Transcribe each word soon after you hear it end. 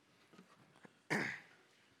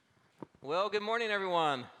Well, good morning,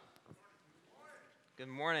 everyone. Good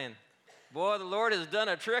morning. Boy, the Lord has done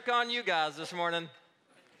a trick on you guys this morning.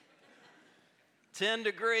 10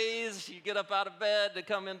 degrees, you get up out of bed to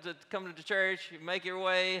come to church, you make your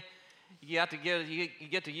way, you get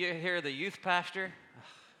to hear the youth pastor.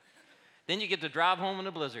 Then you get to drive home in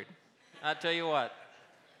a blizzard. I tell you what,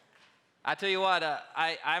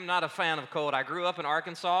 I'm not a fan of cold. I grew up in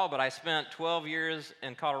Arkansas, but I spent 12 years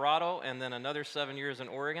in Colorado and then another 7 years in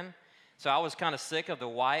Oregon. So I was kind of sick of the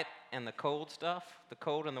white and the cold stuff, the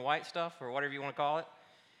cold and the white stuff, or whatever you want to call it.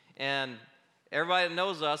 And everybody that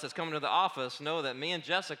knows us that's coming to the office know that me and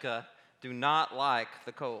Jessica do not like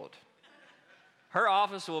the cold. Her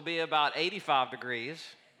office will be about 85 degrees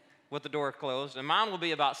with the door closed, and mine will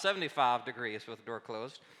be about 75 degrees with the door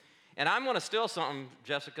closed. And I'm going to steal something,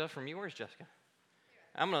 Jessica, from you. Where's Jessica?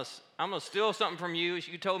 I'm going to steal something from you.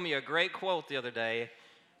 You told me a great quote the other day.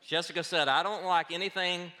 Jessica said, "I don't like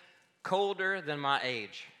anything colder than my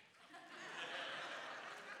age."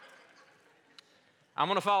 I'm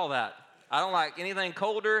going to follow that. I don't like anything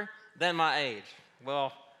colder than my age.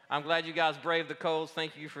 Well, I'm glad you guys braved the colds.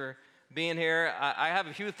 Thank you for being here. I have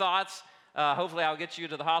a few thoughts. Hopefully I'll get you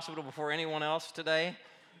to the hospital before anyone else today,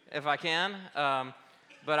 if I can.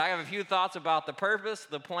 But I have a few thoughts about the purpose,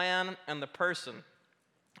 the plan, and the person.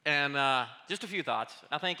 And just a few thoughts.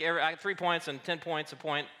 I think I have 3 points and 10 points a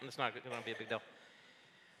point. It's not going to be a big deal.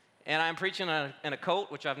 And I'm preaching in a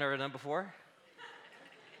coat, which I've never done before.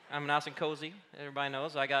 I'm nice and cozy. Everybody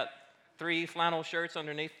knows. I got 3 flannel shirts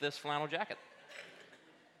underneath this flannel jacket.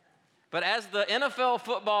 But as the NFL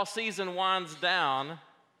football season winds down,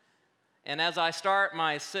 and as I start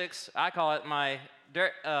my I call it my,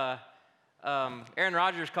 Aaron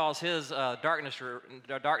Rodgers calls his darkness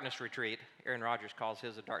retreat. Aaron Rodgers calls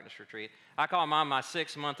his a darkness retreat. I call mine my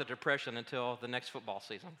 6 month of depression until the next football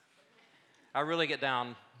season. I really get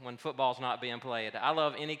down when football's not being played. I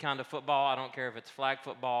love any kind of football. I don't care if it's flag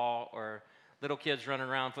football or little kids running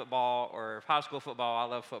around football or high school football.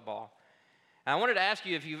 I love football. And I wanted to ask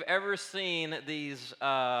you if you've ever seen these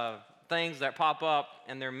things that pop up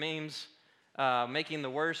and they're memes making the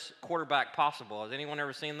worst quarterback possible. Has anyone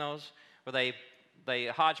ever seen those? Where they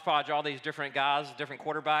hodgepodge all these different guys, different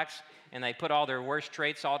quarterbacks, and they put all their worst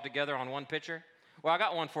traits all together on one picture? Well, I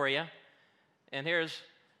got one for you. And here's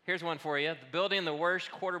one for you, building the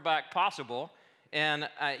worst quarterback possible. And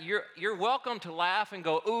you're welcome to laugh and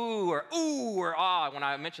go ooh or ah when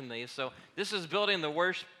I mention these. So this is building the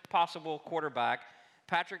worst possible quarterback.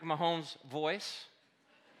 Patrick Mahomes' voice.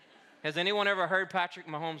 Has anyone ever heard Patrick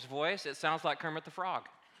Mahomes' voice? It sounds like Kermit the Frog.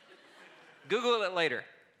 Google it later.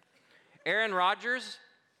 Aaron Rodgers,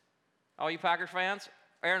 all you Packers fans,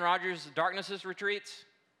 Aaron Rodgers' darkness retreats.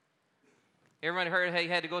 Everybody heard he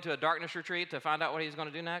had to go to a darkness retreat to find out what he was going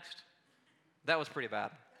to do next? That was pretty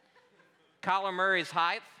bad. Kyler Murray's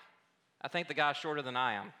height. I think the guy's shorter than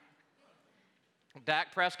I am.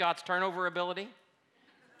 Dak Prescott's turnover ability,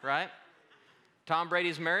 right? Tom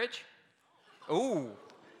Brady's marriage. Ooh,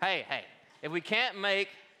 hey, if we can't make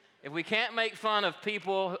fun of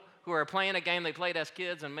people who are playing a game they played as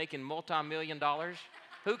kids and making multi-million dollars,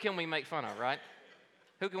 who can we make fun of, right?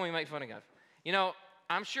 Who can we make fun of? You know,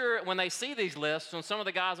 I'm sure when they see these lists, when some of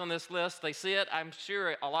the guys on this list, they see it, I'm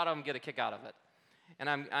sure a lot of them get a kick out of it. And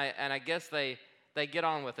I guess they get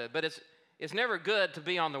on with it. But it's never good to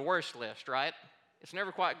be on the worst list, right? It's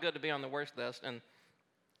never quite good to be on the worst list. And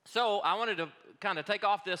so I wanted to kind of take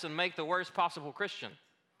off this and make the worst possible Christian.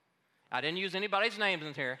 I didn't use anybody's names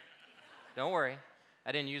in here. Don't worry.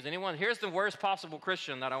 I didn't use anyone. Here's the worst possible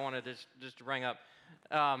Christian that I wanted just to bring up.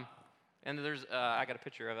 And there's, I got a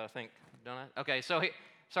picture of it, I think. Don't I? Okay, so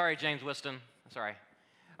sorry, James Whiston. Sorry.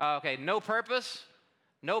 Okay, no purpose,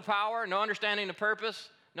 no power, no understanding of purpose,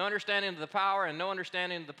 no understanding of the power, and no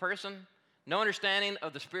understanding of the person, no understanding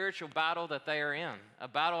of the spiritual battle that they are in. A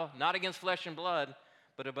battle not against flesh and blood,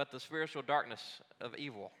 but about the spiritual darkness of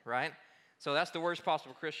evil, right? So that's the worst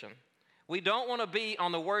possible Christian. We don't want to be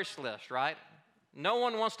on the worst list, right? No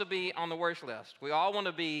one wants to be on the worst list. We all want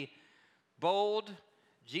to be bold,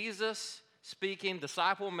 Jesus speaking,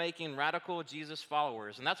 disciple-making, radical Jesus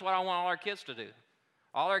followers. And that's what I want all our kids to do.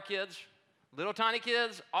 All our kids, little tiny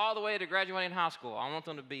kids, all the way to graduating high school. I want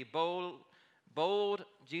them to be bold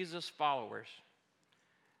Jesus followers.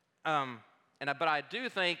 But I do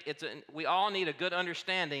think we all need a good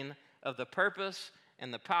understanding of the purpose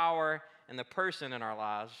and the power and the person in our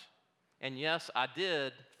lives. And yes, I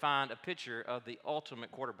did find a picture of the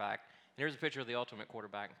ultimate quarterback. And here's a picture of the ultimate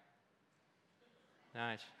quarterback.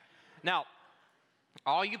 Nice. Now,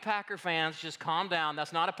 all you Packer fans, just calm down.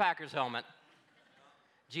 That's not a Packers helmet.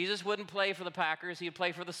 Jesus wouldn't play for the Packers. He'd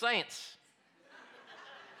play for the Saints.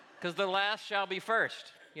 because the last shall be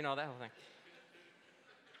first. You know, that whole thing.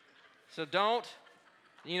 So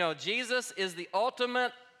Jesus is the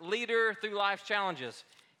ultimate leader through life's challenges.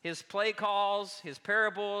 His play calls, his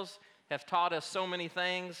parables have taught us so many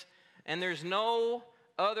things, and there's no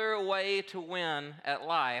other way to win at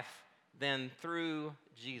life than through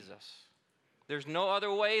Jesus. There's no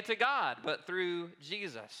other way to God but through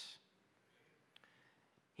Jesus.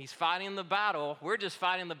 He's fighting the battle. We're just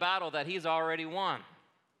fighting the battle that he's already won.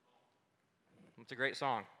 It's a great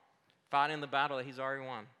song. Fighting the battle that he's already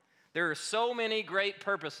won. There are so many great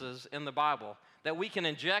purposes in the Bible that we can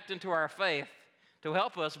inject into our faith to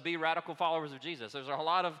help us be radical followers of Jesus. There's a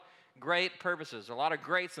lot of great purposes, a lot of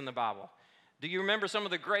greats in the Bible. Do you remember some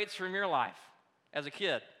of the greats from your life as a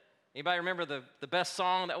kid? Anybody remember the best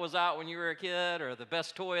song that was out when you were a kid, or the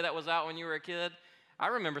best toy that was out when you were a kid? I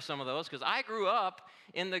remember some of those because I grew up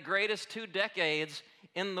in the greatest 2 decades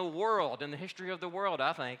in the world, in the history of the world,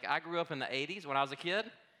 I think. I grew up in the 80s when I was a kid.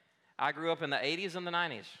 I grew up in the 80s and the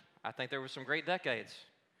 90s. I think there were some great decades.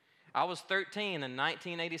 I was 13 in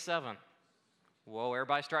 1987. Whoa,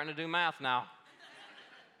 everybody's starting to do math now.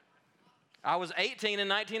 I was 18 in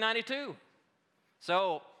 1992.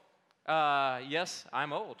 So, yes,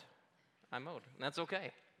 I'm old. I'm old, and that's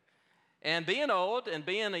okay. And being old and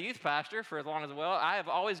being a youth pastor for as long as well, I have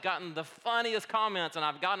always gotten the funniest comments, and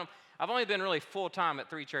I've only been really full-time at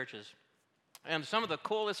 3 churches. And some of the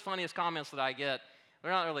coolest, funniest comments that I get,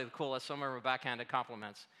 they're not really the coolest, some are backhanded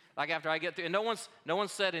compliments. Like after I get through, and no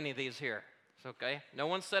one's said any of these here. It's okay. No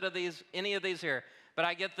one's said any of these here. But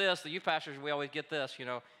I get this, the youth pastors, we always get this,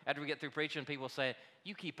 after we get through preaching, people say,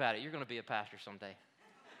 you keep at it, you're going to be a pastor someday.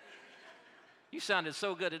 You sounded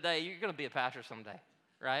so good today, you're going to be a pastor someday,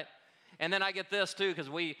 right? And then I get this too, because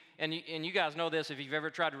you guys know this, if you've ever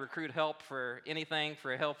tried to recruit help for anything,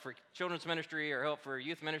 for help for children's ministry or help for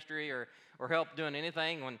youth ministry or help doing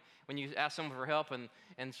anything, when you ask someone for help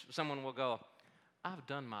and someone will go, I've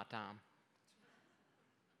done my time.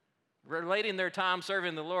 Relating their time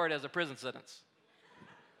serving the Lord as a prison sentence.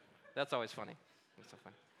 That's always funny. That's so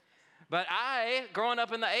funny. But growing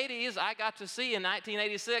up in the 80s, I got to see in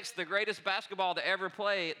 1986 the greatest basketball to ever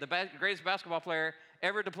play, greatest basketball player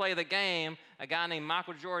ever to play the game, a guy named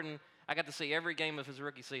Michael Jordan. I got to see every game of his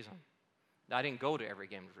rookie season. I didn't go to every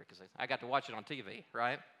game of his rookie season. I got to watch it on TV,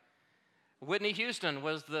 right? Whitney Houston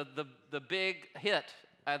was the big hit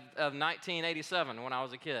of 1987 when I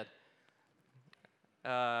was a kid.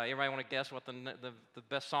 Everybody want to guess what the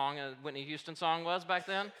best song, Whitney Houston song was back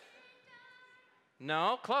then?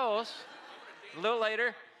 No, close. A little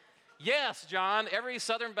later. Yes, John, every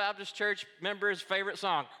Southern Baptist Church member's favorite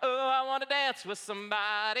song. Oh, I want to dance with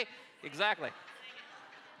somebody. Exactly.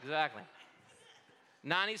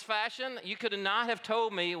 90s fashion, you could not have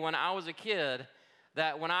told me when I was a kid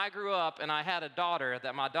that when I grew up and I had a daughter,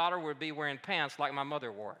 that my daughter would be wearing pants like my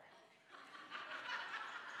mother wore.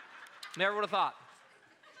 Never would have thought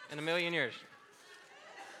in a million years.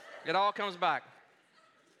 It all comes back.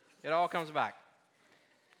 It all comes back.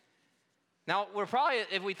 Now,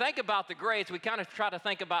 if we think about the greats, we kind of try to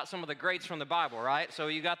think about some of the greats from the Bible, right? So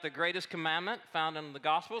you got the greatest commandment found in the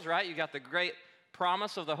Gospels, right? You got the great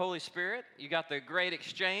promise of the Holy Spirit. You got the great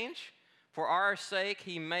exchange. For our sake,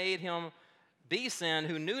 he made him be sin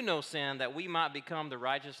who knew no sin, that we might become the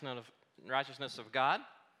righteousness of God.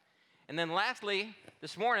 And then lastly,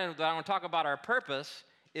 this morning, I want to talk about our purpose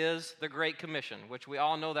is the Great Commission, which we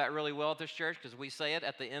all know that really well at this church because we say it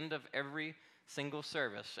at the end of every single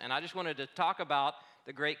service. And I just wanted to talk about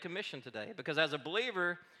the Great Commission today because as a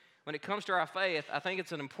believer, when it comes to our faith, I think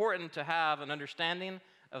it's important to have an understanding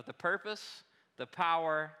of the purpose, the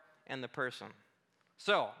power, and the person.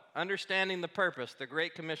 So, understanding the purpose, the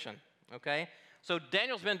Great Commission, okay? So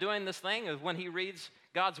Daniel's been doing this thing of when he reads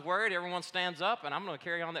God's word, everyone stands up, and I'm going to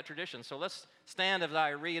carry on that tradition. So let's stand as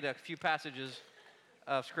I read a few passages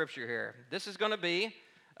of Scripture here. This is going to be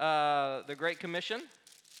the Great Commission.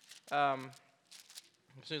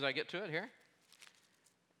 As soon as I get to it here.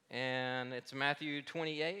 And it's Matthew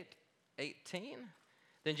 28:18.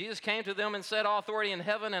 Then Jesus came to them and said, all authority in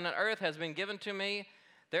heaven and on earth has been given to me.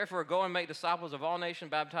 Therefore, go and make disciples of all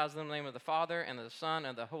nations, baptize them in the name of the Father and of the Son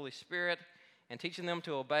and the Holy Spirit, and teaching them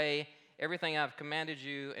to obey everything I've commanded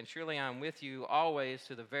you, and surely I am with you always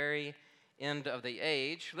to the very end of the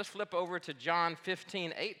age. Let's flip over to John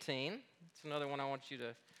 15:18. It's another one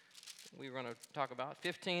we're going to talk about.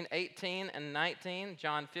 15, 18, and 19.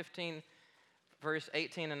 John 15, verse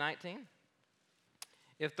 18 and 19.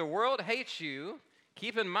 If the world hates you,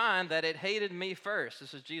 keep in mind that it hated me first.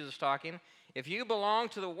 This is Jesus talking. If you belong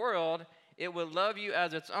to the world, it will love you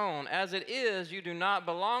as its own. As it is, you do not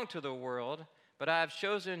belong to the world, but I have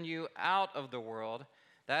chosen you out of the world,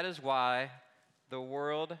 That is why the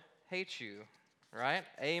world hates you, right?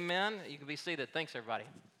 Amen. You can be seated. Thanks, everybody.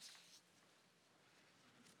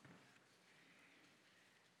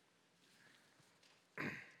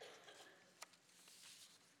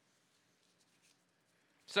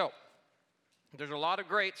 So, there's a lot of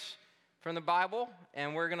greats from the Bible,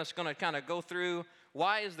 and we're just going to kind of go through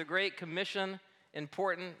why is the Great Commission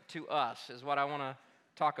important to us, is what I want to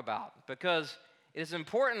talk about. Because it is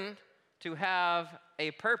important to have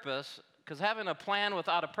a purpose, because having a plan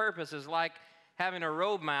without a purpose is like having a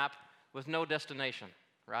road map with no destination,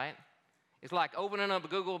 right? It's like opening up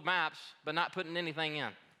Google Maps but not putting anything in,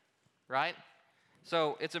 right?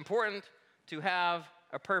 So it's important to have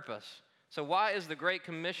a purpose. So why is the Great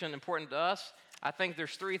Commission important to us? I think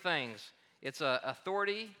there's three things. It's the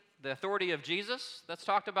authority of Jesus that's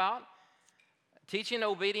talked about, teaching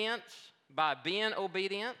obedience by being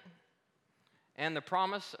obedient, and the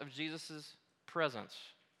promise of Jesus' presence.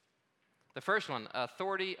 The first one,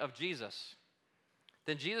 authority of Jesus.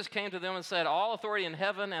 Then Jesus came to them and said, all authority in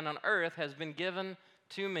heaven and on earth has been given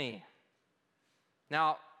to me.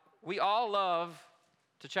 Now, we all love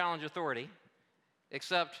to challenge authority,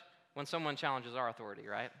 except when someone challenges our authority,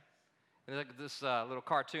 right? And look at this little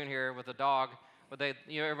cartoon here with a dog. But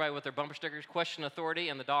everybody with their bumper stickers, question authority,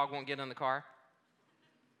 and the dog won't get in the car.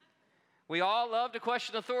 We all love to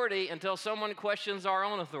question authority until someone questions our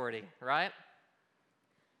own authority, right?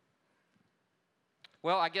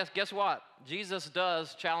 Well, I guess what? Jesus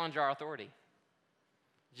does challenge our authority.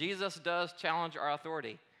 Jesus does challenge our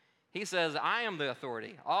authority. He says, I am the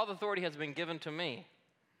authority. All the authority has been given to me.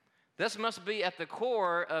 This must be at the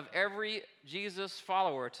core of every Jesus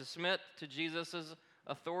follower, to submit to Jesus'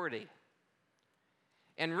 authority.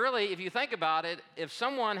 And really, if you think about it, if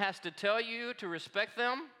someone has to tell you to respect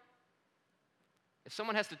them, it's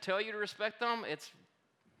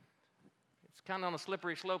kind of on a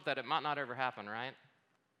slippery slope that it might not ever happen, right?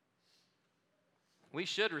 We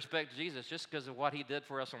should respect Jesus just because of what he did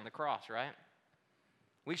for us on the cross, right?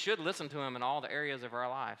 We should listen to him in all the areas of our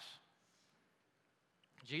lives.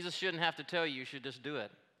 Jesus shouldn't have to tell you, you should just do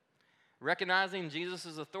it. Recognizing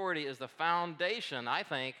Jesus' authority is the foundation, I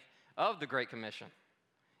think, of the Great Commission.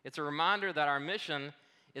 It's a reminder that our mission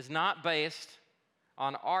is not based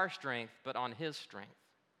on our strength, but on his strength.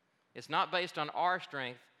 It's not based on our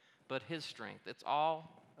strength, but his strength. It's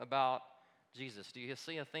all about Jesus. Do you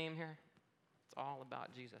see a theme here? It's all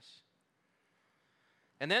about Jesus.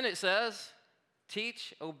 And then it says,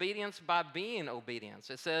 teach obedience by being obedience.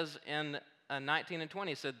 It says in 19 and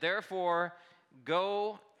 20, it said, therefore,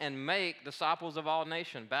 go and make disciples of all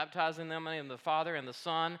nations, baptizing them in the name of the Father and the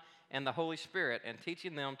Son and the Holy Spirit, and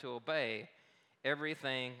teaching them to obey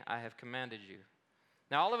everything I have commanded you.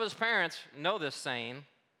 Now, all of us parents know this saying,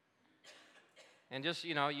 and just,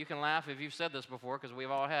 you can laugh if you've said this before, because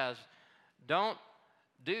we've all has. Don't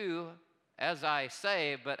do as I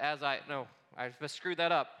say, but as I screwed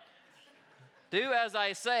that up. Do as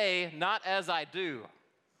I say, not as I do.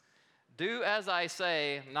 Do as I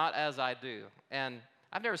say, not as I do. And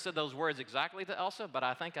I've never said those words exactly to Elsa, but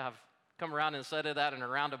I think I've come around and said that in a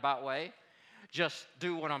roundabout way. Just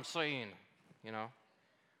do what I'm saying,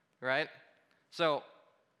 right? So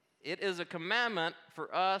it is a commandment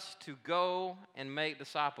for us to go and make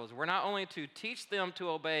disciples. We're not only to teach them to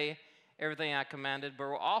obey everything I commanded, but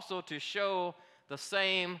we're also to show the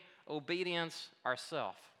same obedience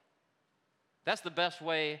ourselves. That's the best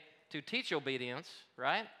way to teach obedience,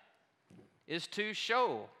 right? Is to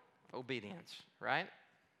show obedience, right?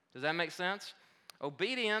 Does that make sense?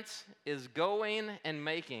 Obedience is going and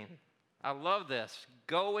making. I love this.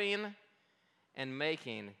 Going and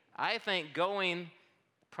making. I think going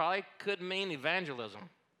probably could mean evangelism.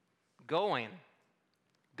 Going.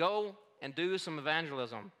 Go and do some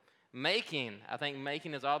evangelism. Making. I think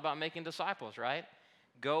making is all about making disciples, right?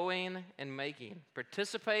 Going and making.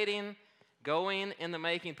 Participating, going in the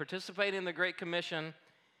making, participating in the Great Commission,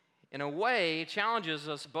 in a way, challenges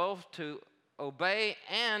us both to obey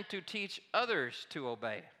and to teach others to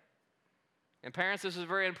obey. And parents, this is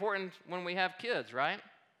very important when we have kids, right?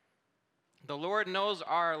 The Lord knows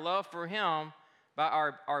our love for him by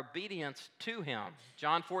our obedience to him.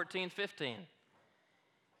 John 14:15.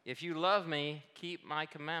 If you love me, keep my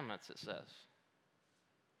commandments, it says.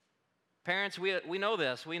 Parents, we know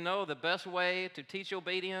this. We know the best way to teach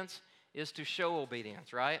obedience is to show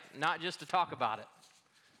obedience, right? Not just to talk about it,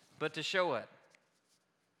 but to show it.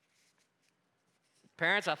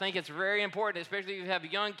 Parents, I think it's very important, especially if you have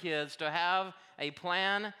young kids, to have a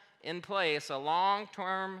plan in place, a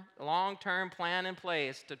long-term plan in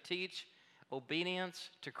place to teach obedience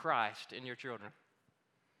to Christ in your children.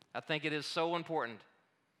 I think it is so important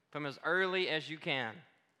from as early as you can.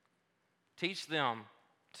 Teach them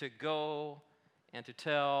to go and to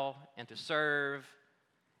tell and to serve,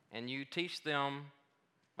 and you teach them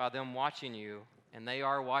by them watching you, and they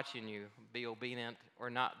are watching you, be obedient or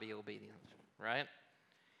not be obedient, right?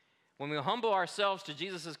 When we humble ourselves to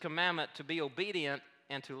Jesus' commandment to be obedient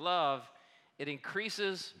and to love, it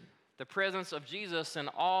increases the presence of Jesus in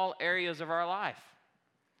all areas of our life.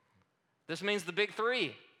 This means the big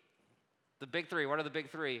three. The big three. What are the big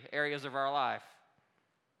three areas of our life?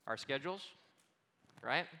 Our schedules,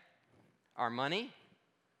 right? Our money,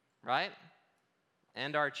 right?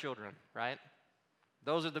 And our children, right?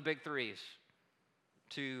 Those are the big threes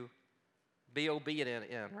to be obedient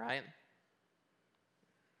in, right?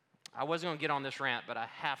 I wasn't going to get on this rant, but I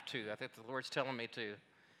have to. I think the Lord's telling me to.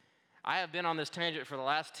 I have been on this tangent for the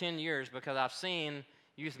last 10 years because I've seen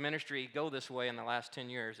youth ministry go this way in the last 10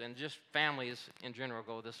 years, and just families in general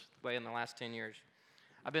go this way in the last 10 years.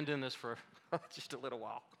 I've been doing this for just a little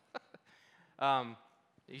while.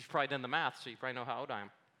 You've probably done the math, so you probably know how old I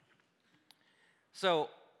am. So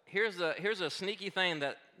here's a sneaky thing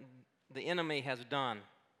that the enemy has done,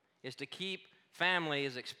 is to keep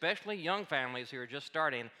families, especially young families who are just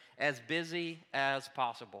starting, as busy as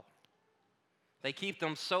possible. They keep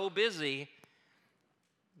them so busy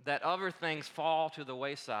that other things fall to the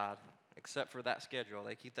wayside, except for that schedule.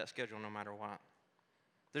 They keep that schedule no matter what.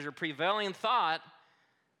 There's a prevailing thought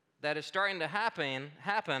that is starting to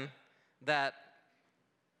happen that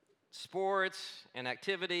sports and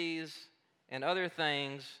activities and other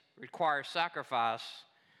things require sacrifice,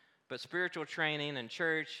 but spiritual training and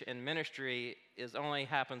church and ministry only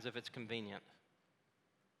happens if it's convenient.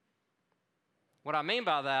 What I mean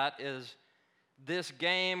by that is this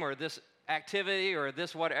game or this activity or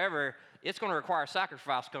this whatever, it's going to require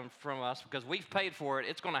sacrifice come from us because we've paid for it.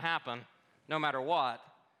 It's going to happen no matter what.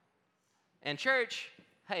 And church,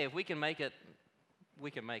 hey, if we can make it, we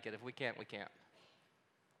can make it. If we can't, we can't.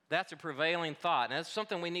 That's a prevailing thought, and that's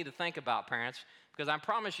something we need to think about, parents, because I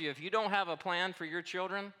promise you, if you don't have a plan for your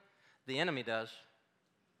children, the enemy does.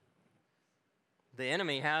 The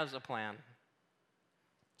enemy has a plan.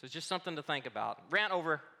 So it's just something to think about. Rant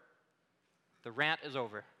over. The rant is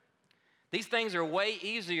over. These things are way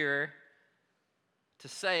easier to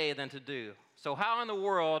say than to do. So how in the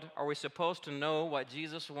world are we supposed to know what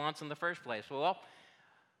Jesus wants in the first place? Well,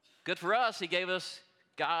 good for us. He gave us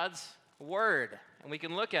God's word, and we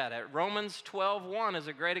can look at it. Romans 12:1 is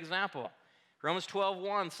a great example. Romans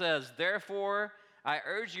 12:1 says, "Therefore, I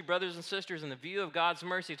urge you, brothers and sisters, in the view of God's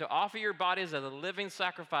mercy, to offer your bodies as a living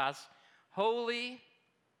sacrifice, holy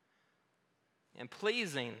and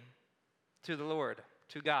pleasing to the Lord,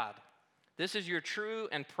 to God. This is your true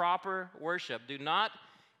and proper worship. Do not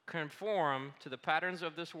conform to the patterns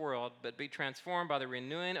of this world, but be transformed by the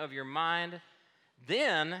renewing of your mind.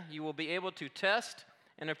 Then you will be able to test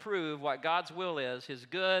and approve what God's will is, his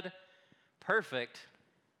good, perfect,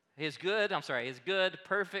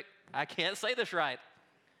 I can't say this right.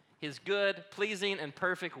 His good, pleasing, and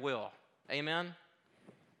perfect will." Amen?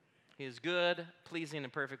 His good, pleasing,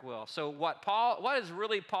 and perfect will. So what is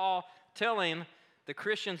really Paul telling the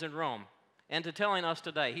Christians in Rome and to telling us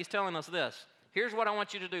today? He's telling us this. Here's what I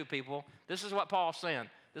want you to do, people. This is what Paul's saying.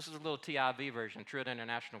 This is a little TIV version, Truett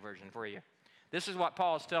International version for you. This is what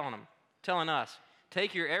Paul is telling us.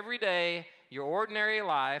 Take your everyday, your ordinary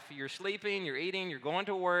life, you're sleeping, you're eating, you're going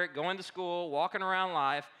to work, going to school, walking around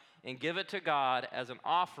life, and give it to God as an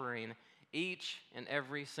offering each and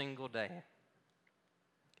every single day.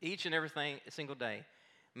 Each and every single day.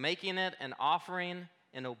 Making it an offering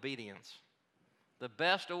in obedience. The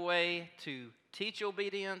best way to teach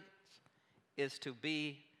obedience is to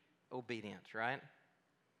be obedient, right?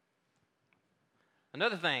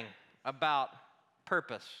 Another thing about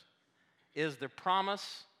purpose is the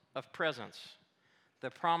promise of presence. The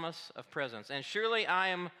promise of presence. And surely I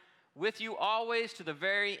am with you always to the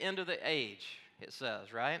very end of the age, it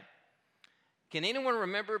says, right? Can anyone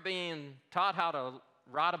remember being taught how to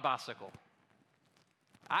ride a bicycle?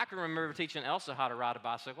 I can remember teaching Elsa how to ride a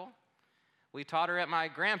bicycle. We taught her at my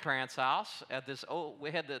grandparents' house at this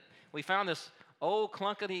we found this old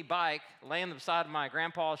clunkety bike laying beside my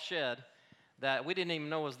grandpa's shed that we didn't even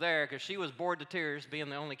know was there because she was bored to tears being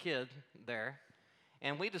the only kid there.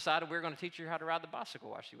 And we decided we were going to teach her how to ride the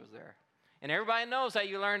bicycle while she was there. And everybody knows how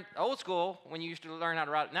you learned old school when you used to learn how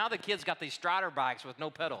to ride. Now the kids got these Strider bikes with no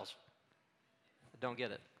pedals. I don't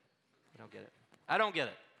get it. I don't get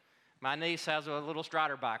it. My niece has a little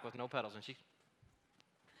Strider bike with no pedals, and she's,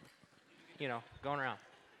 going around.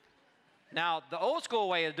 Now, the old school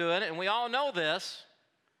way of doing it, and we all know this,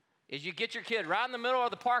 is you get your kid right in the middle of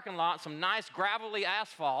the parking lot, some nice gravelly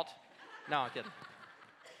asphalt. No, I'm kidding.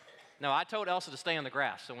 No, I told Elsa to stay in the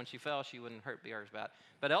grass, so when she fell, she wouldn't be hurt bad.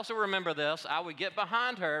 But Elsa, remember this. I would get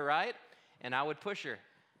behind her, right? And I would push her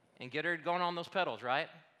and get her going on those pedals, right?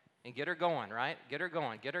 And get her going, right? Get her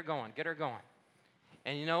going, get her going, get her going.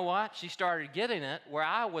 And you know what? She started getting it where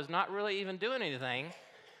I was not really even doing anything,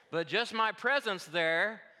 but just my presence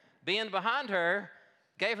there, being behind her,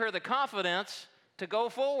 gave her the confidence to go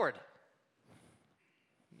forward.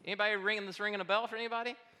 Anybody ringing a bell for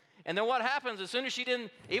anybody? And then what happens as soon as she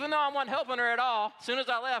didn't, even though I wasn't helping her at all, as soon as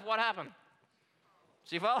I left, what happened?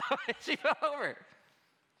 She fell over.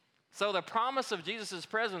 So the promise of Jesus'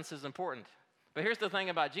 presence is important. But here's the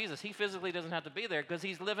thing about Jesus. He physically doesn't have to be there because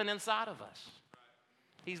he's living inside of us.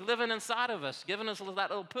 He's living inside of us, giving us that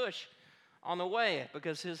little push on the way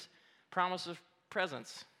because his promise of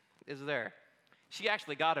presence is there. She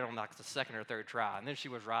actually got it on like the second or third try, and then she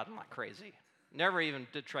was riding like crazy. Never even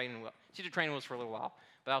did training well. She did training with us for a little while,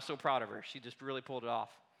 but I was so proud of her. She just really pulled it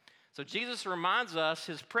off. So Jesus reminds us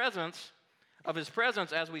his presence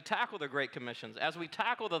as we tackle the Great Commissions, as we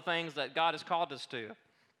tackle the things that God has called us to.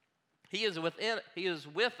 He is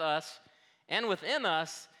with us and within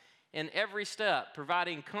us in every step,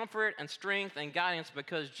 providing comfort and strength and guidance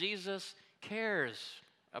because Jesus cares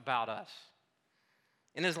about us.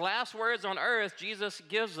 In his last words on earth, Jesus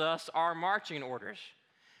gives us our marching orders.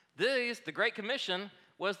 The Great Commission,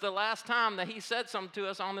 was the last time that he said something to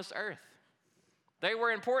us on this earth. They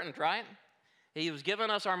were important, right? He was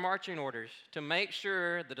giving us our marching orders to make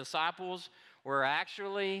sure the disciples were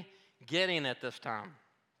actually getting it this time.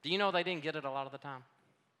 Do you know they didn't get it a lot of the time?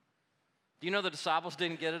 Do you know the disciples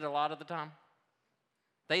didn't get it a lot of the time?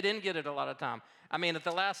 They didn't get it a lot of time. I mean, at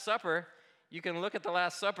the Last Supper, you can look at the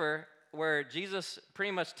Last Supper where Jesus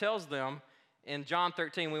pretty much tells them in John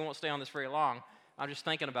 13, we won't stay on this very long, I'm just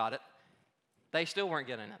thinking about it, they still weren't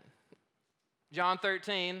getting it. John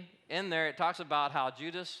 13, in there, it talks about how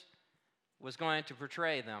Judas was going to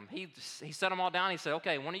betray them. He set them all down. He said,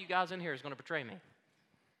 okay, one of you guys in here is going to betray me.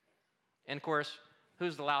 And, of course,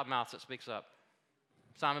 who's the loudmouth that speaks up?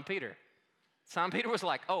 Simon Peter. Simon Peter was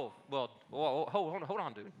like, oh, well, hold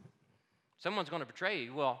on, dude. Someone's going to betray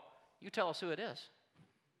you. Well, you tell us who it is.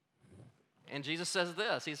 And Jesus says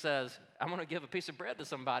this. He says, I'm going to give a piece of bread to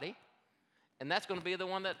somebody, and that's going to be the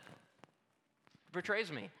one that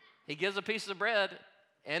betrays me. He gives a piece of bread,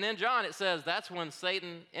 and in John it says that's when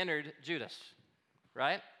Satan entered Judas,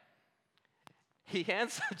 right? He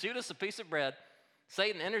hands Judas a piece of bread.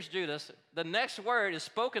 Satan enters Judas. The next word is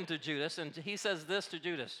spoken to Judas, and he says this to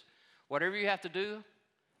Judas, whatever you have to do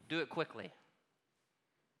it quickly.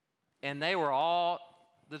 And the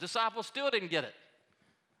disciples still didn't get it.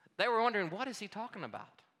 They were wondering, what is he talking about?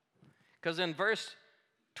 Because in verse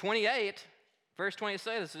 28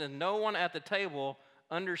 says, no one at the table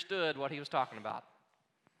understood what he was talking about.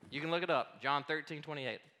 You can look it up, John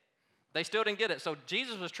 13:28. They still didn't get it. So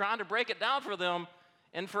Jesus was trying to break it down for them,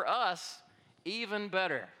 and for us, even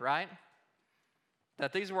better, right?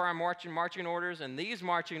 That these were our marching orders, and these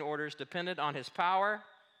marching orders depended on his power.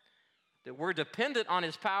 That we're dependent on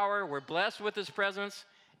his power, we're blessed with his presence,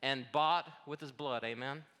 and bought with his blood,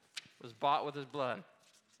 amen? Was bought with his blood.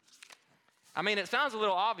 I mean, it sounds a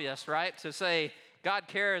little obvious, right, to say God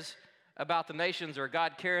cares about the nations or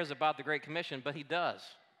God cares about the Great Commission, but he does.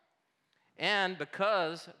 And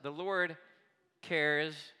because the Lord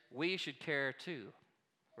cares, we should care too,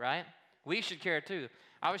 right? We should care too.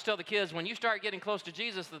 I always tell the kids, when you start getting close to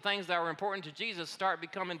Jesus, the things that were important to Jesus start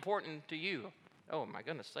becoming important to you. Oh, my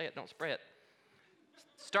goodness, say it, don't spray it.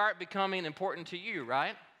 Start becoming important to you,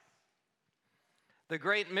 right? The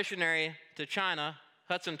great missionary to China,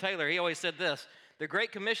 Hudson Taylor, he always said this, the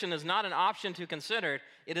Great Commission is not an option to consider,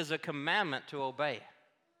 it is a commandment to obey.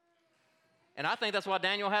 And I think that's why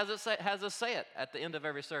Daniel has us say it at the end of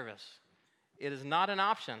every service. It is not an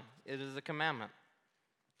option, it is a commandment.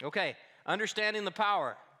 Okay, understanding the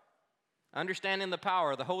power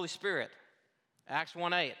of the Holy Spirit. Acts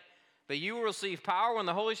 1:8. But you will receive power when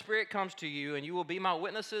the Holy Spirit comes to you, and you will be my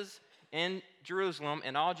witnesses in Jerusalem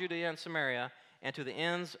and all Judea and Samaria and to the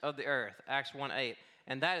ends of the earth. Acts 1:8.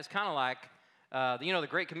 And that is kind of like, the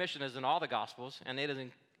Great Commission is in all the Gospels, and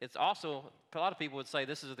it's also, a lot of people would say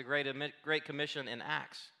this is the Great Commission in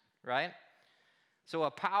Acts, right? So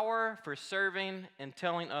a power for serving and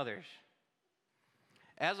telling others.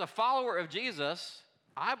 As a follower of Jesus,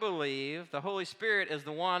 I believe the Holy Spirit is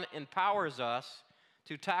the one empowers us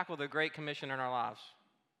to tackle the Great Commission in our lives.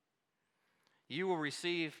 You will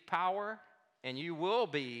receive power, and you will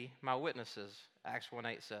be my witnesses, Acts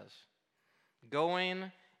 1:8 says.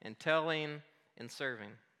 Going and telling and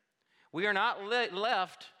serving. We are not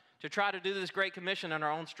left to try to do this Great Commission in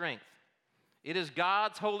our own strength. It is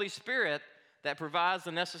God's Holy Spirit that provides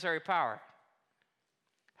the necessary power.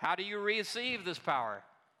 How do you receive this power?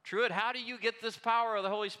 Truett, how do you get this power of the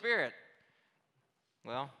Holy Spirit?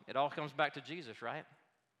 Well, it all comes back to Jesus, right?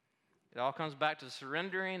 It all comes back to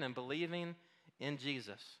surrendering and believing in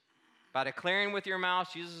Jesus. By declaring with your mouth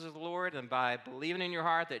Jesus is the Lord, and by believing in your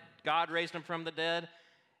heart that God raised him from the dead,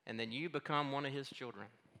 and then you become one of his children.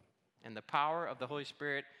 And the power of the Holy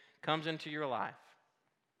Spirit comes into your life.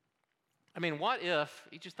 I mean, what if,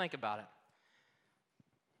 you just think about it.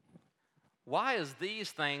 Why is these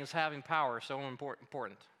things having power so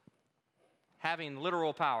important? Having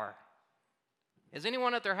literal power. Does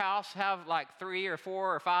anyone at their house have like 3 or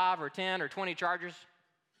 4 or 5 or 10 or 20 chargers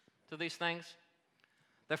to these things?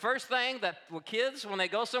 The first thing that kids, when they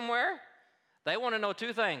go somewhere, they want to know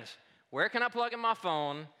 2 things. Where can I plug in my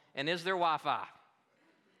phone, and is there Wi-Fi?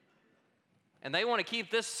 And they want to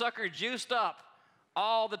keep this sucker juiced up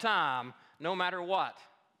all the time, no matter what.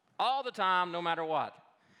 All the time, no matter what.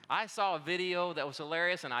 I saw a video that was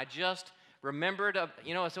hilarious, and I just remembered,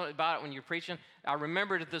 it's about it when you're preaching. I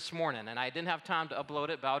remembered it this morning, and I didn't have time to upload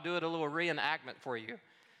it, but I'll do it a little reenactment for you.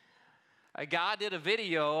 A guy did a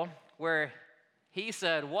video where he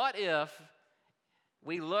said, what if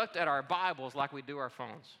we looked at our Bibles like we do our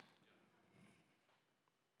phones?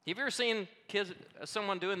 Have you ever seen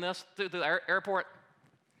someone doing this through the airport?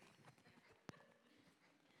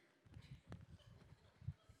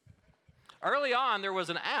 Early on, there was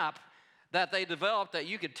an app that they developed that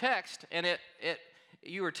you could text, and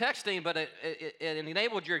you were texting, but it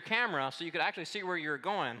enabled your camera so you could actually see where you were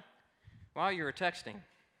going while you were texting,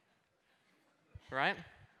 right?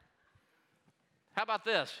 How about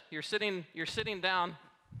this? You're sitting down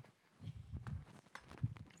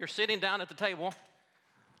at the table,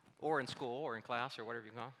 or in school, or in class, or whatever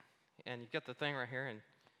you go, and you get the thing right here, and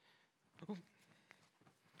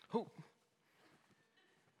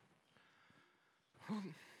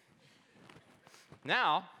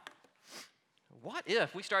Now, what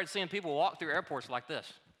if we started seeing people walk through airports like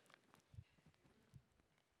this?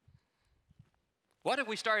 What if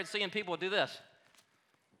we started seeing people do this?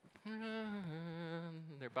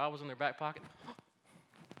 Their Bibles in their back pocket.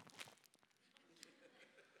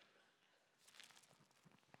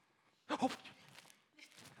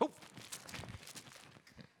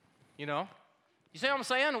 You see what I'm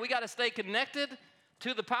saying? We got to stay connected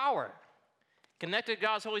to the power. Connected to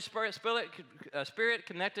God's Holy Spirit,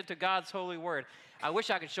 connected to God's holy word. I wish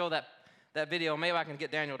I could show that video. Maybe I can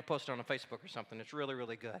get Daniel to post it on Facebook or something. It's really,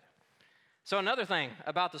 really good. So another thing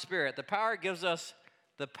about the Spirit, the Spirit gives us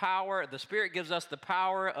the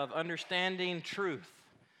power of understanding truth.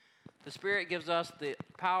 The Spirit gives us the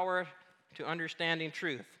power to understanding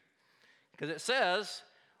truth. Because it says,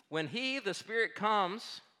 when He, the Spirit,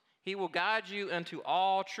 comes, He will guide you into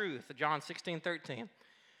all truth. John 16:13.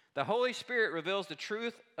 The Holy Spirit reveals the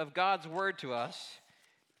truth of God's word to us,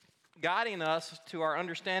 guiding us to our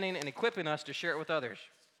understanding and equipping us to share it with others,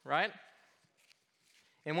 right?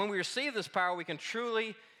 And when we receive this power, we can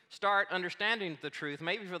truly start understanding the truth,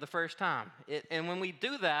 maybe for the first time. And when we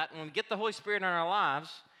do that, when we get the Holy Spirit in our lives,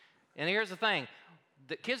 and here's the thing,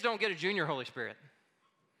 the kids don't get a junior Holy Spirit.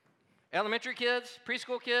 Elementary kids,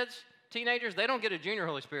 preschool kids, teenagers, they don't get a junior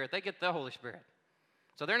Holy Spirit. They get the Holy Spirit.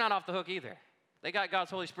 So they're not off the hook either. They got God's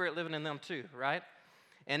Holy Spirit living in them too, right?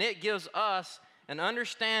 And it gives us an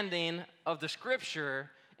understanding of the Scripture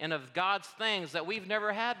and of God's things that we've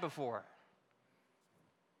never had before.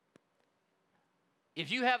 If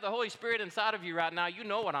you have the Holy Spirit inside of you right now, you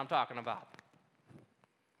know what I'm talking about.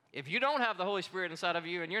 If you don't have the Holy Spirit inside of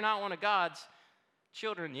you and you're not one of God's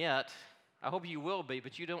children yet, I hope you will be,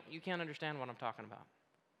 but you can't understand what I'm talking about.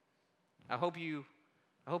 I hope you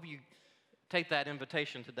take that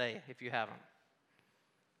invitation today if you haven't.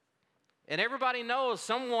 And everybody knows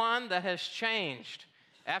someone that has changed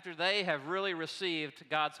after they have really received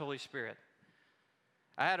God's Holy Spirit.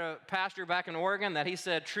 I had a pastor back in Oregon that he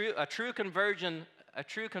said a true conversion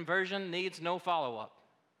needs no follow-up.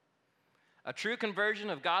 A true conversion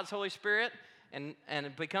of God's Holy Spirit and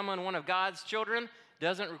becoming one of God's children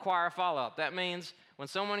doesn't require follow-up. That means when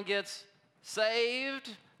someone gets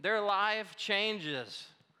saved, their life changes.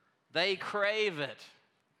 They crave it.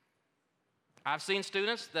 I've seen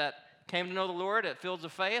students that came to know the Lord at Fields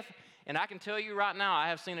of Faith, and I can tell you right now, I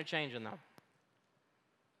have seen a change in them.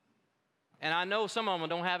 And I know some of them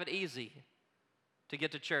don't have it easy to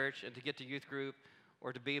get to church and to get to youth group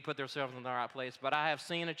or to put themselves in the right place, but I have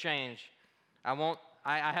seen a change. I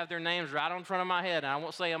have their names right in front of my head, and I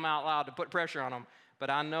won't say them out loud to put pressure on them, but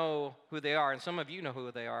I know who they are, and some of you know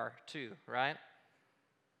who they are too, right?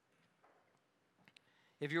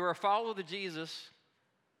 If you are a follower of Jesus,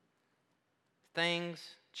 things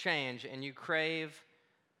change and you crave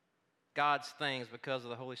God's things because of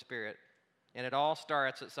the Holy Spirit. And it all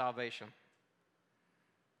starts at salvation.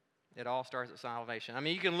 It all starts at salvation. I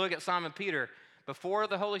mean, you can look at Simon Peter before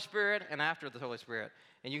the Holy Spirit and after the Holy Spirit.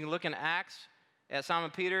 And you can look in Acts at Simon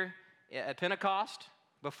Peter at Pentecost.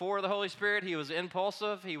 Before the Holy Spirit, he was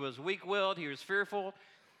impulsive, he was weak-willed, he was fearful.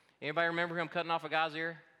 Anybody remember him cutting off a guy's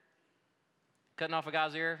ear? Cutting off a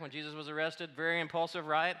guy's ear when Jesus was arrested? Very impulsive,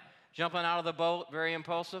 right? Jumping out of the boat, very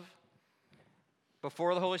impulsive.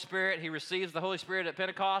 Before the Holy Spirit, he receives the Holy Spirit at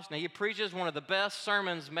Pentecost, and he preaches one of the best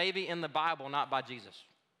sermons maybe in the Bible, not by Jesus.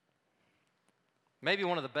 Maybe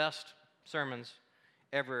one of the best sermons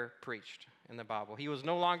ever preached in the Bible. He was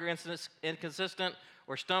no longer inconsistent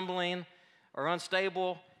or stumbling or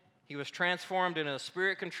unstable. He was transformed into a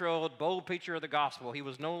spirit-controlled, bold preacher of the gospel. He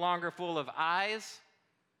was no longer full of eyes,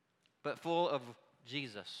 but full of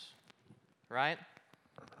Jesus, right?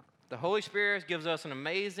 The Holy Spirit gives us an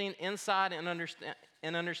amazing insight and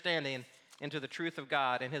understanding into the truth of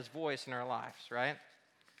God and his voice in our lives, right?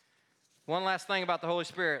 One last thing about the Holy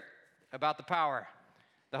Spirit, about the power.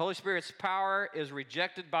 The Holy Spirit's power is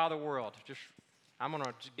rejected by the world. I'm going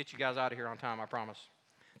to get you guys out of here on time, I promise.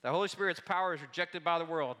 The Holy Spirit's power is rejected by the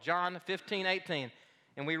world. John 15:18,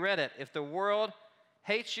 and we read it. If the world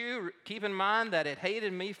hates you, keep in mind that it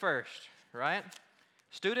hated me first, right?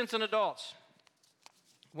 Students and adults,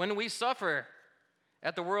 when we suffer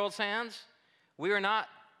at the world's hands, we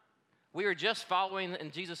are just following in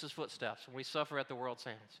Jesus' footsteps when we suffer at the world's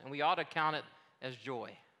hands. And we ought to count it as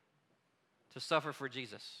joy to suffer for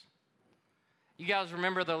Jesus. You guys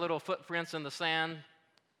remember the little footprints in the sand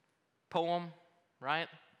poem, right?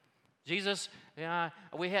 Jesus,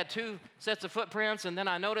 we had 2 sets of footprints, and then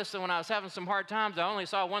I noticed that when I was having some hard times, I only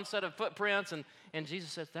saw 1 set of footprints, and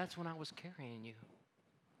Jesus says, that's when I was carrying you.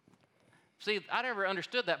 See, I never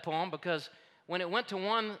understood that poem because when it went to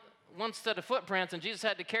one set of footprints and Jesus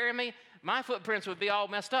had to carry me, my footprints would be all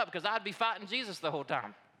messed up because I'd be fighting Jesus the whole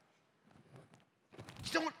time.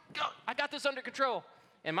 Don't go. I got this under control.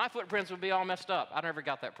 And my footprints would be all messed up. I never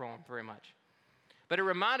got that poem very much. But it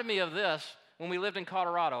reminded me of this when we lived in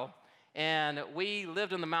Colorado, and we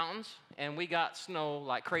lived in the mountains, and we got snow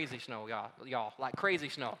like crazy snow, y'all, like crazy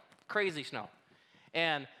snow.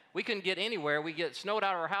 And we couldn't get anywhere. We get snowed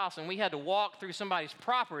out of our house, and we had to walk through somebody's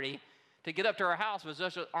property to get up to our house. It was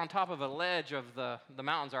just on top of a ledge of the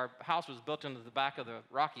mountains. Our house was built into the back of the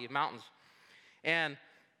Rocky Mountains. And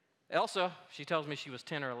Elsa, she tells me she was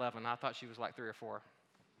 10 or 11. I thought she was like 3 or 4.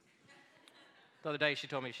 The other day, she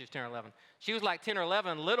told me she was 10 or 11. She was like 10 or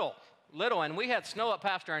 11, little, and we had snow up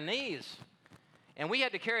past our knees. And we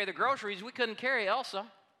had to carry the groceries. We couldn't carry Elsa.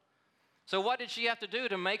 So what did she have to do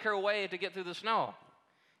to make her way to get through the snow?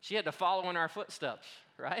 She had to follow in our footsteps,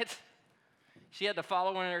 right? She had to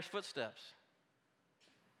follow in her footsteps.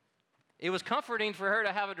 It was comforting for her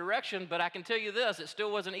to have a direction, but I can tell you this, it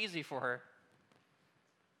still wasn't easy for her.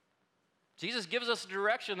 Jesus gives us a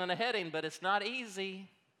direction and a heading, but it's not easy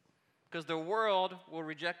because the world will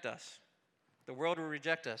reject us. The world will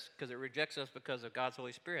reject us because it rejects us because of God's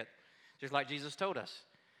Holy Spirit, just like Jesus told us.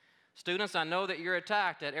 Students, I know that you're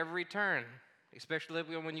attacked at every turn, especially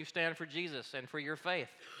when you stand for Jesus and for your faith.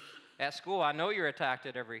 At school, I know you're attacked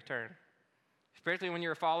at every turn, especially when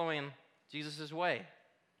you're following Jesus' way.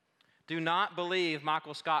 Do not believe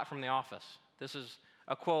Michael Scott from The Office. This is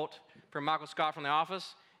a quote from Michael Scott from The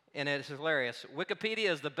Office, and it's hilarious.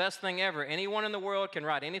 Wikipedia is the best thing ever. Anyone in the world can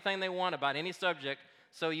write anything they want about any subject,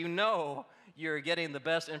 so you know you're getting the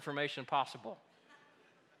best information possible.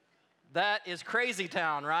 That is crazy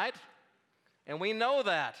town, right? And we know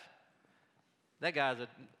that. That guy's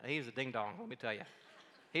he's a ding-dong, let me tell you.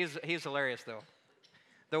 He's hilarious, though.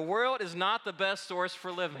 The world is not the best source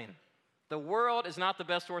for living. The world is not the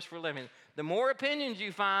best source for living. The more opinions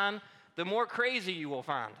you find, the more crazy you will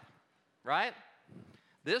find, right?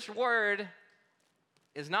 This word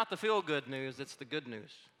is not the feel-good news, it's the good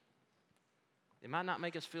news. It might not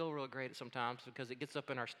make us feel real great sometimes because it gets up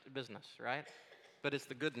in our business, right? But it's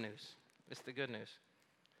the good news. It's the good news.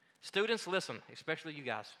 Students, listen, especially you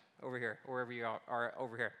guys over here, wherever you are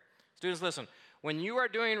over here. Students, listen. When you are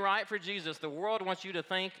doing right for Jesus, the world wants you to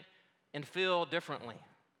think and feel differently.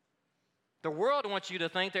 The world wants you to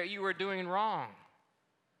think that you are doing wrong.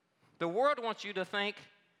 The world wants you to think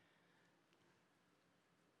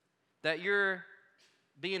that you're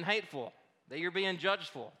being hateful, that you're being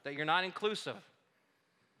judgeful, that you're not inclusive.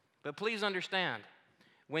 But please understand,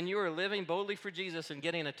 when you are living boldly for Jesus and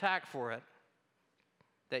getting attacked for it,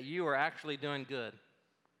 that you are actually doing good.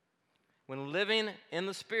 When living in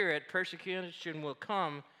the Spirit, persecution will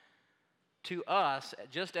come to us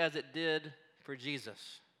just as it did for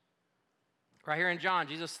Jesus. Right here in John,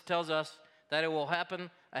 Jesus tells us that it will happen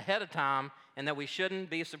ahead of time and that we shouldn't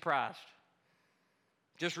be surprised.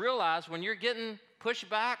 Just realize when you're getting pushed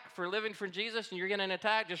back for living for Jesus and you're getting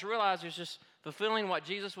attacked, just realize it's just fulfilling what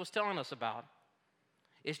Jesus was telling us about.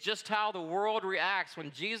 It's just how the world reacts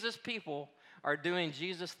when Jesus people are doing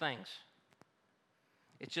Jesus things.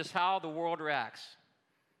 It's just how the world reacts.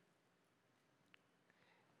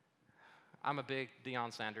 I'm a big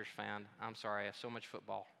Deion Sanders fan. I'm sorry, I have so much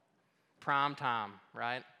football. Prime time,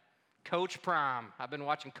 right? Coach Prime. I've been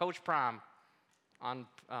watching Coach Prime on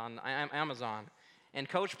Amazon. And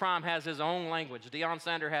Coach Prime has his own language. Deion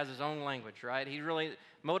Sanders has his own language, right? He really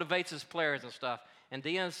motivates his players and stuff. And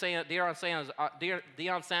Deion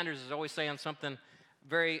Sanders is always saying something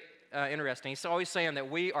very interesting. He's always saying that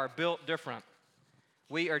we are built different.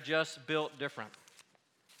 We are just built different.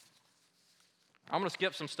 I'm going to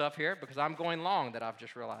skip some stuff here because I'm going long that I've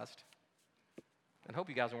just realized. And hope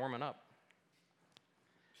you guys are warming up.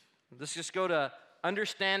 Let's just go to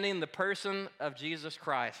understanding the person of Jesus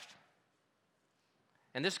Christ.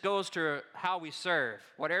 And this goes to how we serve.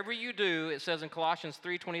 Whatever you do, it says in Colossians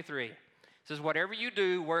 3:23, it says, whatever you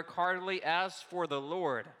do, work heartily as for the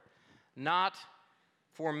Lord, not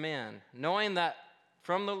for men, knowing that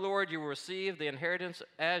from the Lord you will receive the inheritance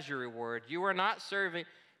as your reward. You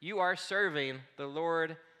are serving the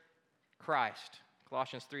Lord Christ.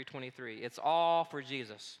 Colossians 3:23. It's all for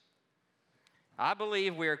Jesus. I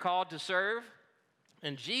believe we are called to serve,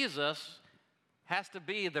 and Jesus has to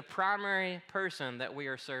be the primary person that we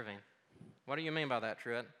are serving. What do you mean by that,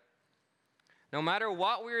 Truett? No matter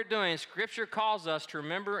what we are doing, Scripture calls us to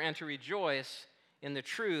remember and to rejoice in the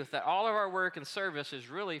truth that all of our work and service is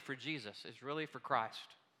really for Jesus, is really for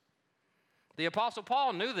Christ. The Apostle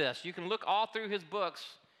Paul knew this. You can look all through his books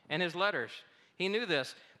and his letters. He knew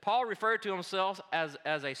this. Paul referred to himself as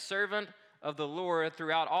a servant of the Lord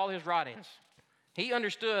throughout all his writings. He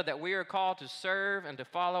understood that we are called to serve and to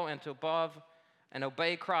follow and to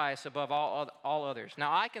obey Christ above all others.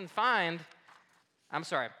 Now,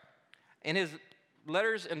 in his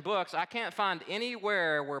letters and books, I can't find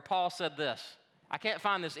anywhere where Paul said this. I can't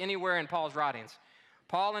find this anywhere in Paul's writings.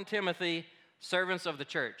 Paul and Timothy, servants of the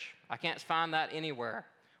church. I can't find that anywhere.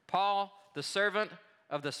 Paul, the servant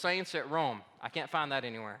of the saints at Rome. I can't find that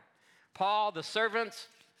anywhere. Paul, the servant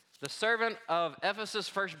of Ephesus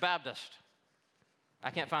First Baptist. I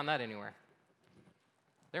can't find that anywhere.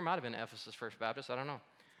 There might have been Ephesus First Baptist, I don't know.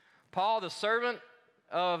 Paul, the servant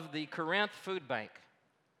of the Corinth Food Bank.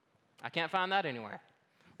 I can't find that anywhere.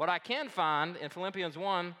 What I can find in Philippians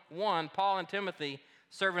 1:1, Paul and Timothy,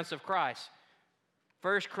 servants of Christ.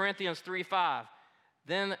 1 Corinthians 3:5.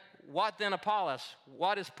 What then Apollos?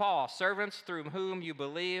 What is Paul? Servants through whom you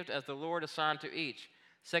believed as the Lord assigned to each.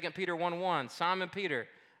 2 Peter 1:1. Simon Peter,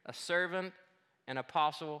 a servant and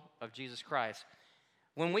apostle of Jesus Christ.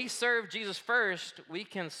 When we serve Jesus first, we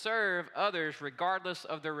can serve others regardless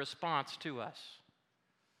of their response to us.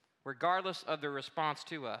 Regardless of their response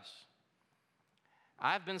to us.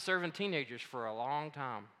 I've been serving teenagers for a long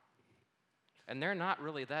time, and they're not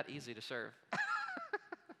really that easy to serve.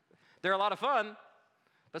 They're a lot of fun,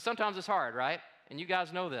 but sometimes it's hard, right? And you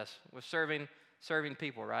guys know this with serving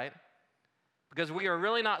people, right? Because we are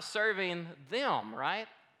really not serving them, right?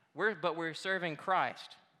 But we're serving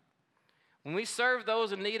Christ. When we serve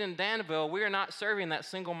those in need in Danville, we are not serving that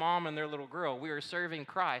single mom and their little girl. We are serving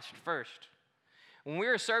Christ first. When we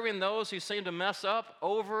are serving those who seem to mess up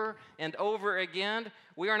over and over again,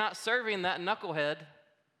 we are not serving that knucklehead.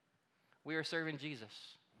 We are serving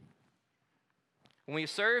Jesus. When we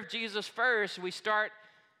serve Jesus first, we start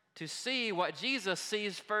to see what Jesus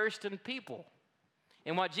sees first in people.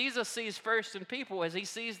 And what Jesus sees first in people is he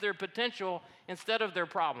sees their potential instead of their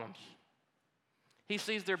problems. He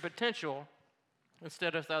sees their potential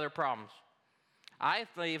instead of the other problems. I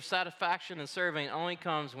believe satisfaction in serving only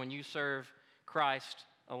comes when you serve Christ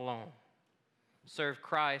alone. Serve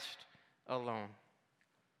Christ alone.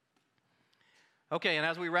 Okay, and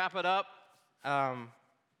as we wrap it up,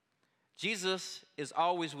 Jesus is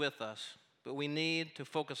always with us, but we need to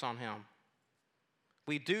focus on him.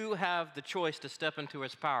 We do have the choice to step into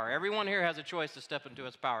his power. Everyone here has a choice to step into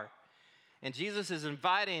his power. And Jesus is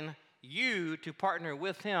inviting you to partner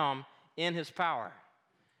with him in his power.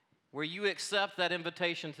 Will you accept that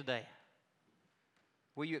invitation today?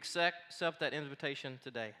 Will you accept that invitation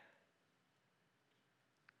today?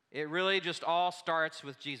 It really just all starts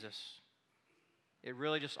with Jesus. It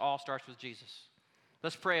really just all starts with Jesus.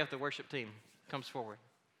 Let's pray if the worship team comes forward.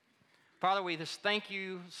 Father, we just thank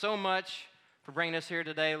you so much for bringing us here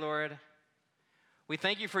today, Lord. We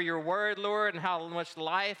thank you for your word, Lord, and how much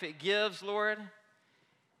life it gives, Lord.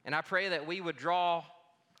 And I pray that we would draw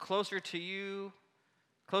closer to you,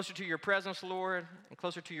 closer to your presence, Lord, and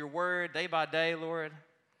closer to your word day by day, Lord.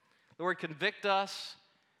 Lord, convict us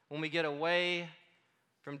when we get away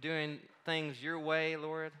from doing things your way,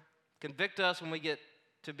 Lord. Convict us when we get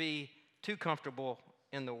to be too comfortable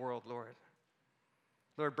in the world, Lord.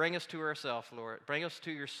 Lord, bring us to ourselves, Lord. Bring us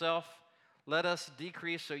to yourself. Let us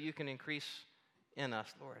decrease so you can increase in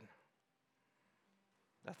us, Lord.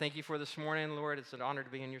 I thank you for this morning, Lord. It's an honor to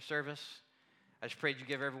be in your service. I just pray that you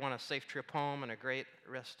give everyone a safe trip home and a great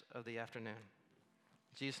rest of the afternoon.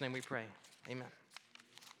 In Jesus' name we pray. Amen.